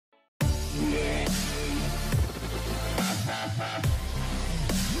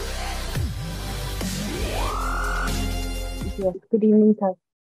Yes, good evening, sir.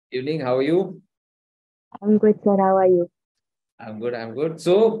 Evening, how are you? I'm good, sir. How are you? I'm good, I'm good.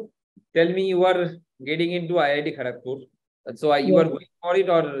 So, tell me, you are getting into IIT Kharagpur. So, you are Yes, going for it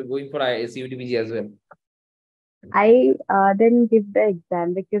or going for CUTPG as well? I didn't give the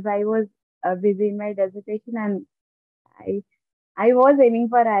exam because I was busy in my dissertation and I I was aiming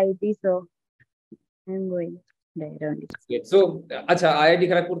for IIT, so I'm going there only. Great. So, अच्छा IIT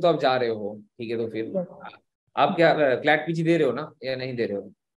Kharagpur तो आप जा रहे हो, ठीक है? तो फिर Yes. आप क्या क्लैट पीजी दे रहे हो ना या नहीं दे रहे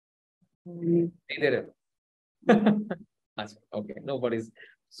हो? Mm, नहीं दे रहे no. हो? अच्छा, okay, no worries.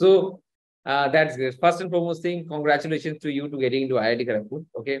 So, that's great. First and foremost thing, congratulations to you to getting into IIT Kharagpur.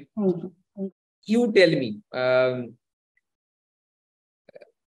 Okay, Thank you. Thank you tell me,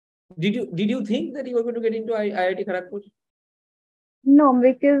 did you think that you were going to get into IIT Kharagpur? you. No,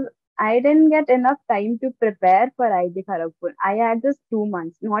 because I didn't get enough time to prepare for IIT Kharagpur. I had just 2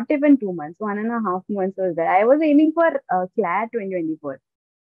 months, not even 2 months, 1.5 months was there. I was aiming for CLAT 2024,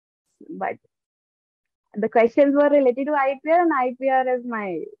 but the questions were related to IPR, and IPR is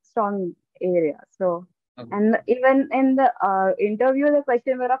my strong area. So, Okay. and even in the interview, the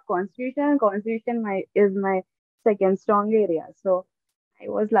question were of constitution, and constitution is my second strong area. So, I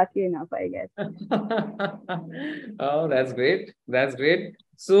was lucky enough, I guess. Oh, that's great. That's great.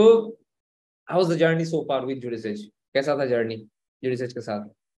 So, how's the journey so far with Jurisage? कैसा था journey Jurisage के साथ?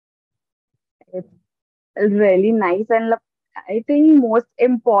 It's really nice, and I think most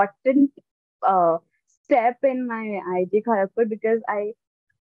important uh, step in my IIT Kharagpur, because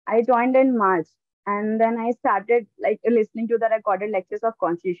I joined in March, and then I started like listening to the recorded lectures of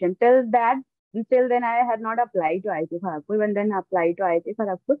Constitution. Till then, I had not applied to IIT Kharagpur. When then I applied to IIT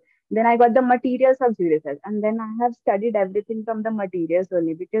Kharagpur, then I got the materials of research, and then I have studied everything from the materials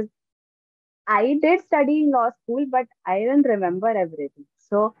only, because I did study in law school, but I didn't remember everything.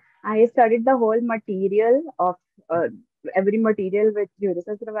 So I studied the whole material of uh, every material which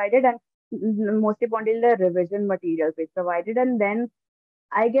research provided, and most importantly the revision materials which provided, and then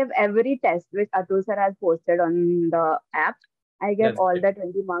I gave every test which Atul sir has posted on the app. I gave That's all great. the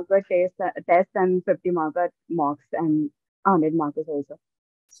 20 marker test and 50 marker mocks and 100 markers also.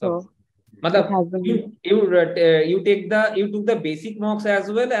 So, So it मतलब has been, you took the basic mocks as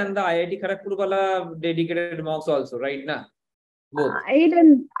well and the IIT Kharagpur वाला dedicated mocks also, right? Na both. I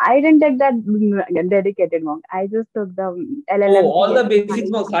didn't take that dedicated mock. I just took the Oh, LL.M all the CSS basics high.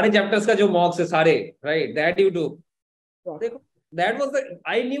 mocks, सारे chapters का जो mocks है सारे, right? That you do. Yes. देखो, that was the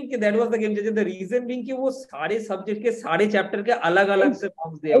I knew कि that was the game changer. The reason being कि वो सारे subject के सारे chapter के अलग अलग से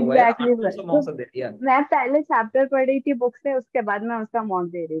mocks दिया हुआ है, Exactly, sir. 800 तो mocks है, yeah. मैं पहले चैप्टर पढ़ी थी बुक से, उसके बाद मैं उसका मॉक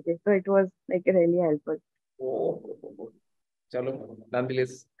दे रही थी, so it was like really helpful. Oh, chalo,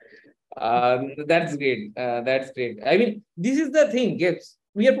 nonetheless, that's great. That's great. I mean, this is the thing. Yes,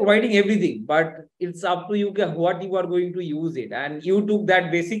 we are providing everything, but it's up to you what you are going to use it. And you took that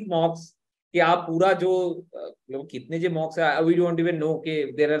basic mocks. कि आप पूरा जो कितने जो mocks है, we don't even know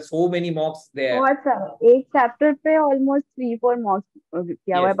कि there are so many mocks there. बहुत सारा एक चैप्टर पे ऑलमोस्ट 3-4 मॉक्स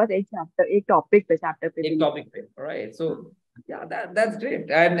किया हुआ है, Yes, बस एक टॉपिक पे, चैप्टर पे भी एक नहीं. topic पे, right? So yeah, that's great.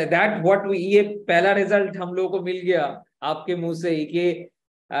 And that what we ये पहला result हम लोगों को मिल गया आपके मुंह से ही कि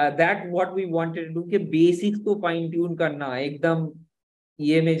that what we wanted to do कि basics को fine tune करना एकदम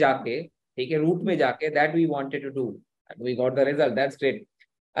ये में जाके, ठीक है, रूट में जाके, that we wanted to do and we got the result. That's great.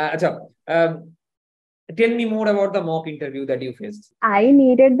 अच्छा, tell me more about the mock interview that you faced. I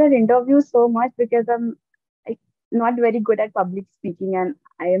needed that interview so much because I'm like, not very good at public speaking, and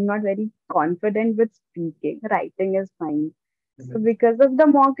I am not very confident with speaking. Writing is fine. So because of the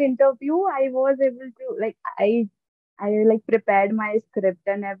mock interview, I was able to like I like prepared my script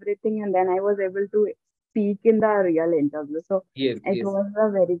and everything, and then I was able to speak in the real interview. So Yes, it yes. was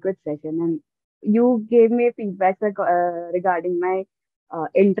a very good session, and you gave me feedback regarding my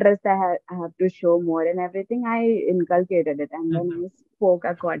interest. I have to show more and everything. I inculcated it, and then I spoke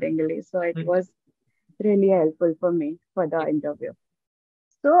accordingly. So it was really helpful for me for the interview.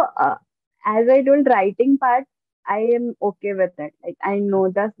 So, as I told, writing part, I am okay with it. Like I know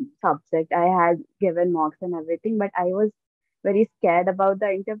the subject, I had given mocks and everything, but I was very scared about the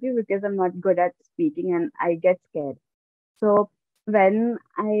interview because I'm not good at speaking and I get scared. So when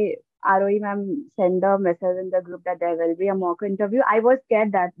I ROE ma'am sent a message in the group that there will be a mock interview, I was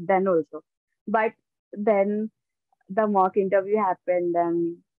scared that then also. But then the mock interview happened,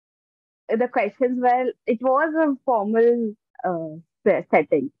 and the questions were, it was a formal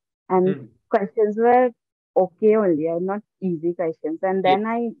setting, and questions were okay only, not easy questions. And Yes. then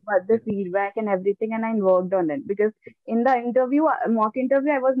I got the feedback and everything, and I worked on it, because in the interview, mock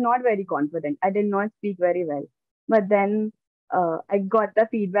interview, I was not very confident. I did not speak very well, but then I got the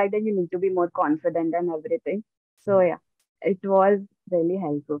feedback that you need to be more confident and everything. So yeah, it was really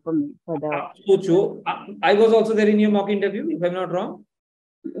helpful for me for the. आप सोचो, I was also there in your mock interview, if I'm not wrong.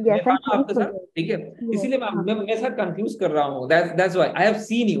 मैं Yes, था I ना think आपके so. साथ, ठीक है, Yes. इसीलिए मैं साथ कंफ्यूज कर रहा हूँ. That's why I have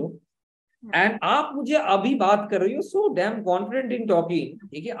seen you. And आप मुझे अभी बात कर रही हो so damn confident in talking,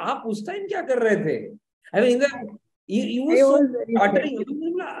 ठीक है, आप उस टाइम क्या कर रहे थे? I mean you were I so was very scared.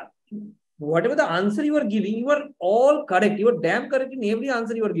 stuttering. Whatever the answer you are giving, you are all correct, you are damn correct in every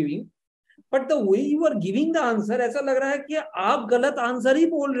answer you are giving, but the way you are giving the answer, ऐसा लग रहा है कि आप गलत answer ही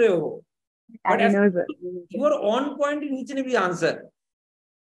बोल रहे हो, I but as know, sir. you are on point in each and every answer,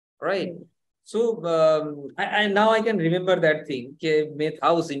 right? So now I can remember that thing कि मैं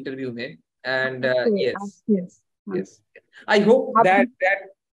था उस इंटरव्यू में, and yes, yes, yes. I hope that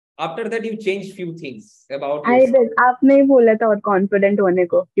after that you changed few things about I yourself. did. आपने ही बोला था और confident होने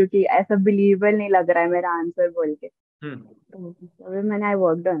को, क्योंकि ऐसा बिलीवेबल नहीं लग रहा है मेरा आंसर बोल के. तो मैंने I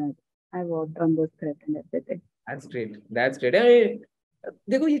worked on it. I worked on the script and everything. That's great. That's great.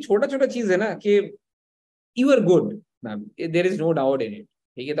 देखो ये छोटा छोटा चीज है ना कि you are good, ma'am. There is no doubt in it.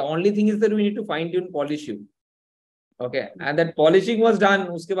 ठीक है. The only thing is that we need to fine tune, polish you. Okay. And that polishing was done.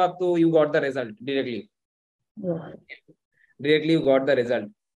 उसके बाद तो you got the result directly. Yeah. Directly you got the result.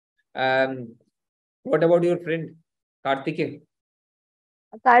 What about your friend Karthike?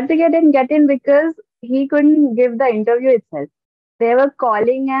 Karthik didn't get in because he couldn't give the interview itself. They were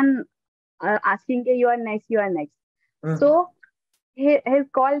calling and asking, you are next, you are next. So his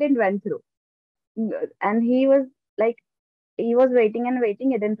call didn't went through. And he was like, he was waiting and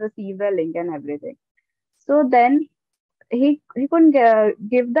waiting. He didn't receive the link and everything. So then he couldn't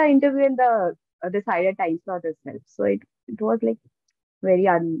give the interview in the decided time slot itself. So it was like very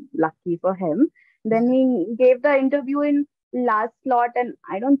unlucky for him. Then he gave the interview in last slot, and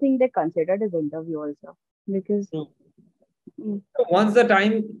I don't think they considered his interview also because once the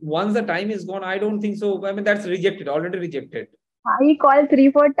time is gone, I don't think so. I mean, that's rejected, already rejected. he called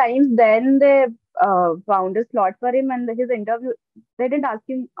 3-4 times. Then they found a slot for him, and his interview, they didn't ask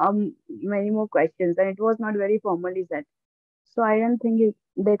him many more questions, and it was not very formally set. So I don't think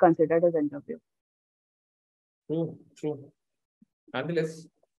they considered his interview. True. Nonetheless,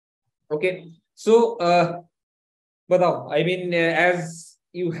 okay. So, बताओ. I mean, as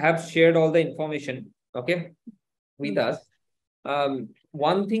you have shared all the information, okay, with us,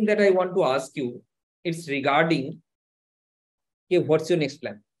 one thing that I want to ask you, it's regarding, okay, what's your next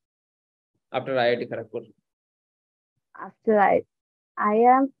plan after IIT Kharagpur? After I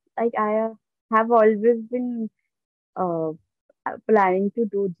am like I have always been planning to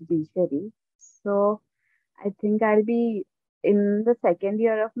do judiciary. So I think I'll be in the second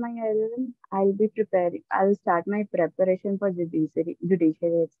year of my LL.M. I'll be preparing. I'll start my preparation for judiciary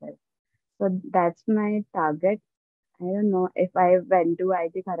itself. So that's my target. I don't know if I went to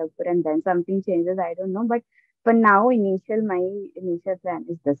IIT Kharagpur and then something changes. I don't know. But for now, my initial plan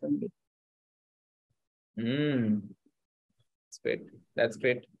is this only. That's great. That's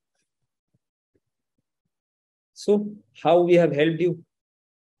great. So, how we have helped you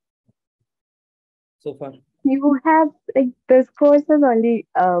so far? You have like this course has only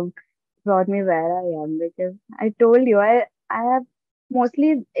brought me where I am, because I told you I have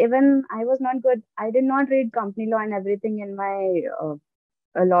mostly, even I was not good. I did not read company law and everything in my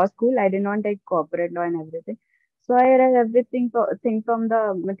law school. I did not take corporate law and everything. So I read everything thing from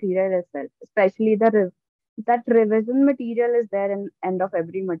the material itself, especially that revision material is there in end of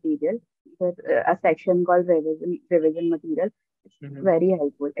every material. There's a section called revision material. It's very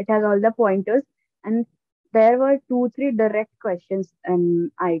helpful. It has all the pointers, and there were 2-3 direct questions in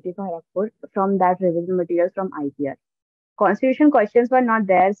IIT Kharagpur from that revision materials from IPR. Constitution questions were not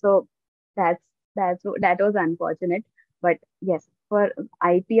there, so that was unfortunate. But yes, for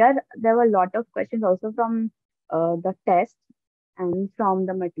IPR there were a lot of questions also from the test and from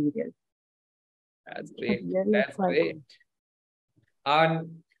the material. That's great. Really That's great.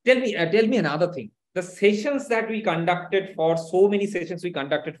 And tell me another thing. The sessions that we conducted for so many sessions we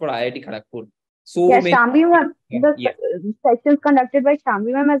conducted for IIT Kharagpur. Shambi ma'am, the sessions conducted by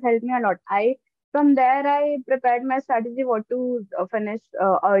Shambi ma'am has helped me a lot. From there I prepared my strategy what to finish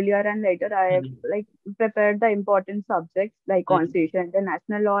earlier and later. I like prepared the important subjects like Constitution,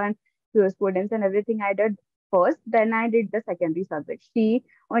 International Law, and jurisprudence and everything. I did first, then I did the secondary subjects. She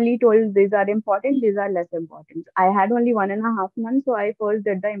only told these are important, these are less important. I had only 1.5 months, so I first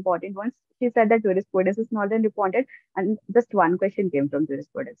did the important ones. She said that jurisprudence is not important, and just one question came from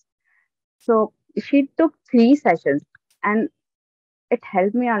jurisprudence. So she took 3 sessions, and it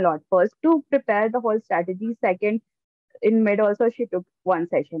helped me a lot. First, to prepare the whole strategy. Second, in mid also she took 1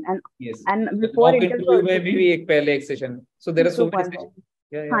 session, and before interview maybe ek session. So there are so many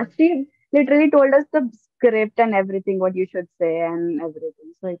sessions. literally told us the script and everything, what you should say and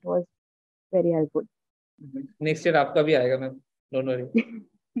everything. So it was very helpful. Next year आपका भी आएगा ma'am, don't worry.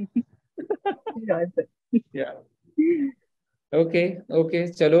 Sure, sir. Yeah. Okay, okay.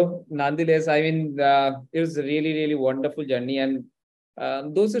 Chalo, nonetheless, I mean, it was a really, really wonderful journey, and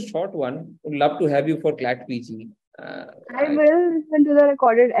those a short one. Would love to have you for CLAT PG. I will listen to the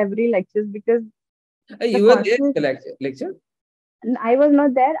recorded every lectures because the You were there in constitution. the lecture? I was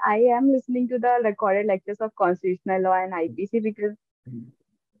not there. I am listening to the recorded lectures of constitutional law and IPC because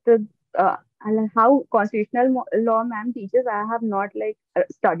the how law ma'am teaches, I have not like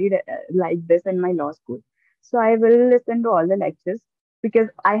studied like this in my law school. So I will listen to all the lectures because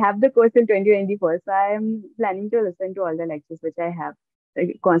I have the course in 2024. So I am planning to listen to all the lectures which I have,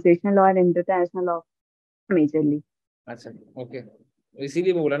 like constitutional law and international law majorly. अच्छा, okay.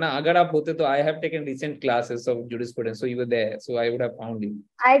 इसीलिए मैं बोला ना, अगर आप होते तो I have taken recent classes of jurisprudence, so you were there, so I would have found you.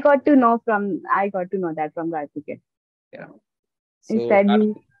 I got to know that from Karthikeyan. Yeah. Instead, So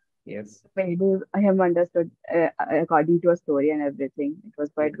he yes. made him understood according to a story and everything. It was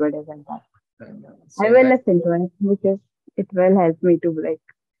quite good as well. So I will listen to it because it will help me to like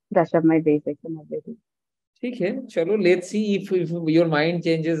brush up my basics and everything. ठीक है, चलो, let's see if your mind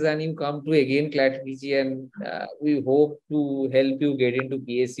changes and you come to again CLAT PG, and we hope to help you get into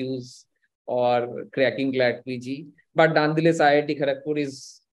PSUs or cracking CLAT PG. But nonetheless, IIT Kharagpur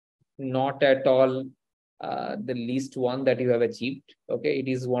is not at all the least one that you have achieved. Okay, it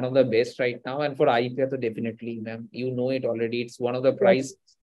is one of the best right now, and for IIT, so definitely, ma'am, you know it already. It's one of the Yes,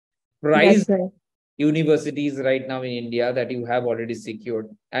 prized that's right. universities right now in India that you have already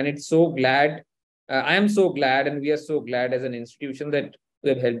secured, and it's so glad. I am so glad, and we are so glad as an institution that we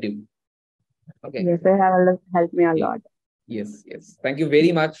have helped you. Okay. Yes, it has helped me a lot. Yes, yes. Thank you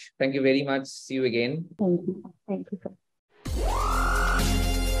very much. Thank you very much. See you again. Thank you. Thank you, sir.